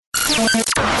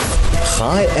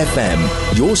Chai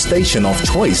FM, your station of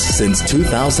choice since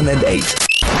 2008.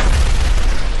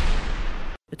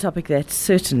 A topic that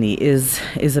certainly is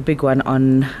a big one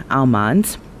on our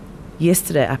minds.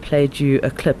 Yesterday I played you a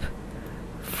clip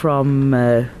from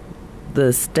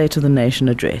the State of the Nation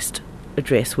address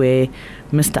where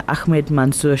Mr. Ahmed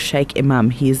Mansour Sheikh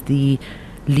Imam, he is the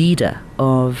leader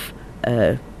of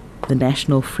the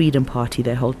National Freedom Party.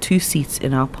 They hold 2 seats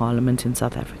in our parliament in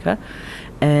South Africa,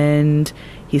 and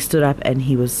he stood up and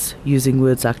he was using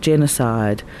words like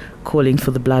genocide, calling for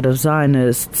the blood of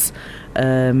Zionists,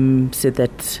 said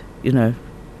that,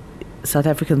 South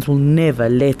Africans will never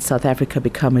let South Africa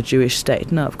become a Jewish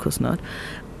state. No, of course not.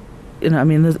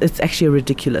 It's actually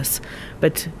ridiculous.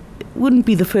 But wouldn't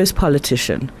be the first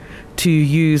politician to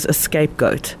use a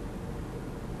scapegoat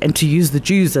and to use the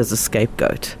Jews as a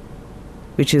scapegoat,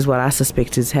 which is what I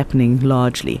suspect is happening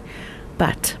largely.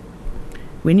 But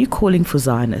when you're calling for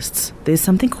Zionists, there's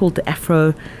something called the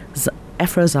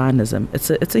Afro-Zionism. It's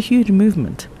a huge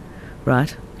movement,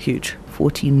 right? Huge,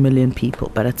 14 million people,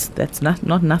 but that's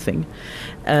not nothing.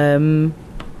 You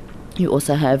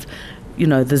also have, the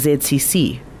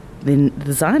ZCC. Then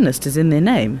the Zionist is in their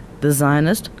name, the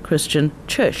Zionist Christian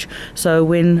Church. So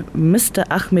when Mr.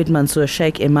 Ahmed Mansour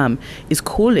Sheikh Imam is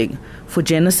calling for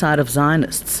genocide of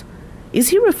Zionists, is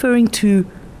he referring to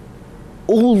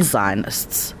all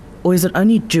Zionists, or is it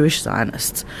only Jewish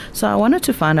Zionists? So I wanted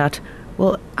to find out,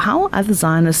 well, how are other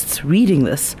Zionists reading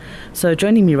this? So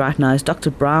joining me right now is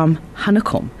Dr. Braam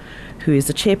Hanekom, who is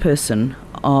the chairperson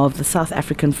of the South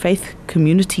African Faith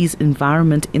Communities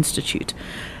Environment Institute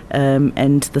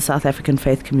and the South African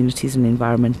Faith Communities and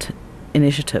Environment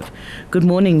Initiative. Good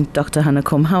morning, Dr.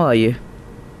 Hanekom. How are you?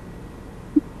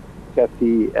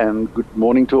 Kathy, and good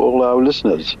morning to all our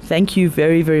listeners. Thank you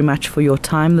very, very much for your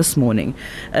time this morning.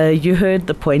 You heard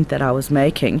the point that I was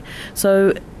making.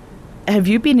 So have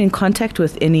you been in contact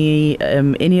with any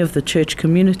of the church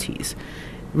communities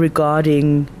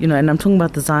regarding, and I'm talking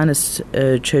about the Zionist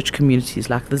church communities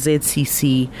like the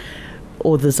ZCC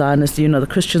or the Zionist, the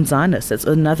Christian Zionists? That's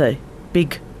another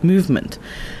big movement.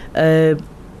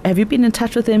 Have you been in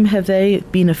touch with them? Have they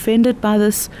been offended by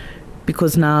this?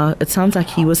 Because now it sounds like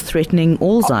he was threatening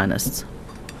all Zionists.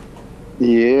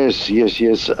 Yes.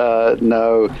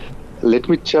 No, let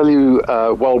me tell you,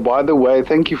 well, by the way,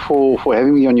 thank you for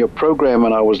having me on your program,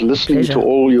 and I was listening Pleasure. to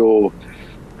all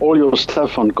your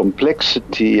stuff on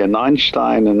complexity and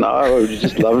Einstein, and it was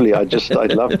just lovely. I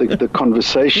love the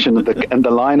conversation and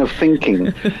the line of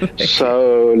thinking.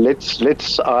 So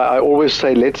I always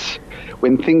say,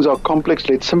 when things are complex,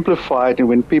 let's simplify it, and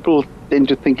when people tend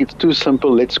to think it's too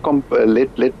simple, let's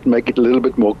make it a little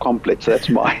bit more complex. That's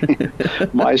my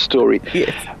my story.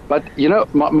 Yes. But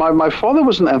my father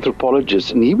was an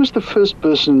anthropologist, and he was the first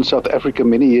person in South Africa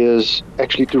many years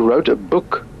actually to wrote a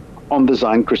book on the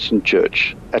Zion Christian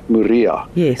Church at Muria.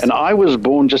 Yes. And I was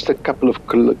born just a couple of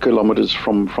kilometers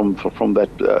from that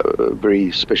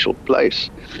very special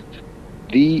place.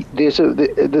 The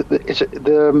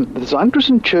Zion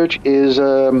Christian Church is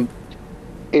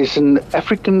an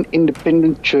African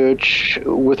independent church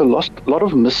with a lot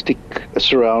of mystic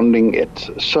surrounding it.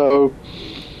 So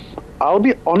I'll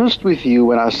be honest with you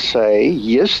when I say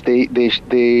yes, there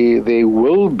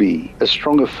will be a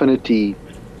strong affinity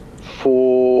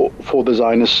for the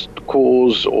Zionist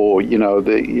cause, or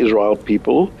the Israel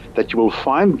people that you will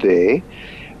find there,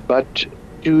 but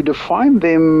to define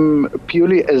them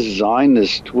purely as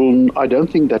Zionist, I don't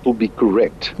think that will be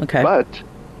correct. Okay. But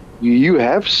you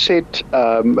have said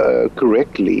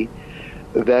correctly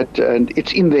that, and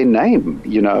it's in their name,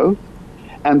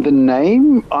 and the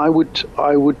name I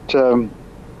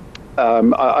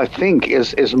think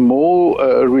is more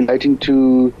relating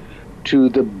to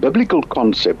the biblical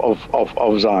concept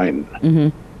of Zion. Mm-hmm.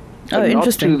 Oh,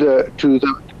 interesting.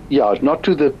 Not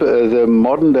to the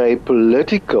modern day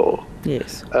political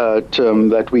Yes. term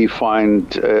that we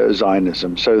find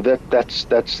Zionism. So that's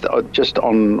just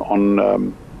on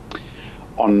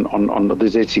the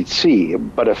ZCC,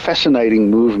 but a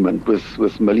fascinating movement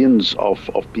with millions of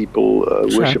people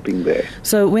Sure. worshipping there.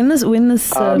 So when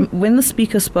the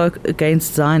speaker spoke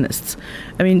against Zionists,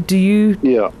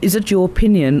 is it your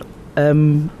opinion?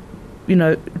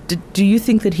 Do you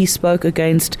think that he spoke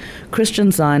against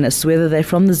Christian Zionists, whether they're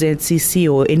from the ZCC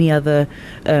or any other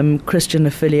Christian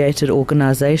affiliated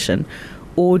organization,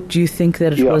 or do you think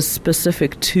that it was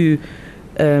specific to,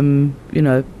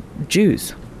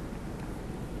 Jews?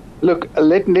 Look,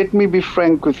 let me be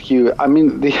frank with you. I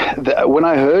mean, when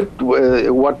I heard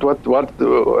what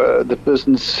the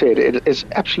person said, it is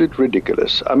absolutely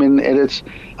ridiculous. I mean, it's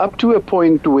up to a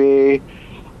point where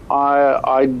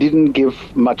I didn't give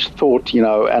much thought,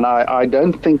 and I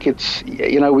don't think it's,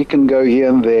 we can go here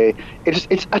and there.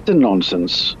 It's utter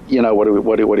nonsense,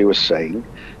 what he was saying.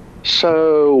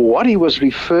 So what he was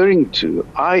referring to,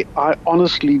 I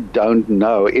honestly don't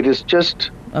know. It is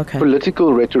just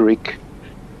political rhetoric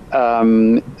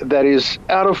that is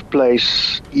out of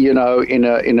place, in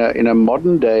a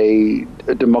modern day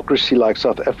democracy like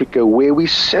South Africa, where we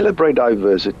celebrate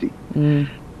diversity.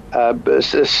 South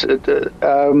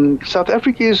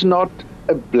Africa is not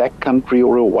a black country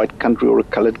or a white country or a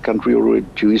colored country or a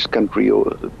Jewish country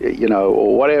or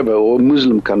or whatever, or a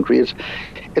Muslim country.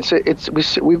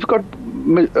 We've got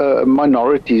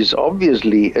minorities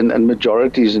obviously and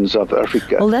majorities in South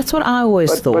Africa. Well, that's what I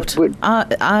always thought.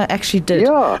 I actually did.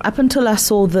 Yeah. Up until I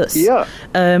saw this. Yeah.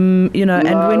 When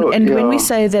we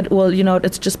say that,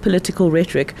 it's just political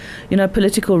rhetoric.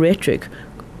 Political rhetoric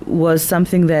was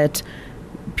something that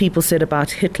people said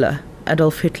about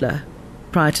Adolf Hitler,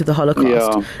 prior to the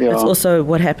Holocaust. That's also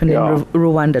what happened in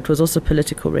Rwanda. It was also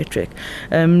political rhetoric.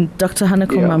 Dr.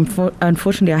 Hanekom,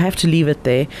 unfortunately, I have to leave it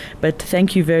there, but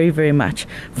thank you very, very much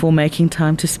for making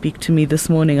time to speak to me this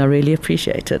morning. I really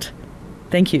appreciate it.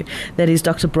 Thank you. That is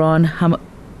Dr. Braam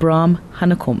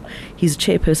Hanekom. He's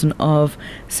chairperson of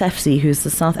Safcei, who's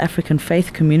the South African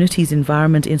Faith Communities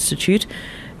Environment Institute.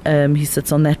 He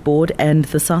sits on that board, and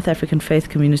the South African Faith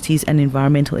Communities and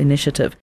Environmental Initiative.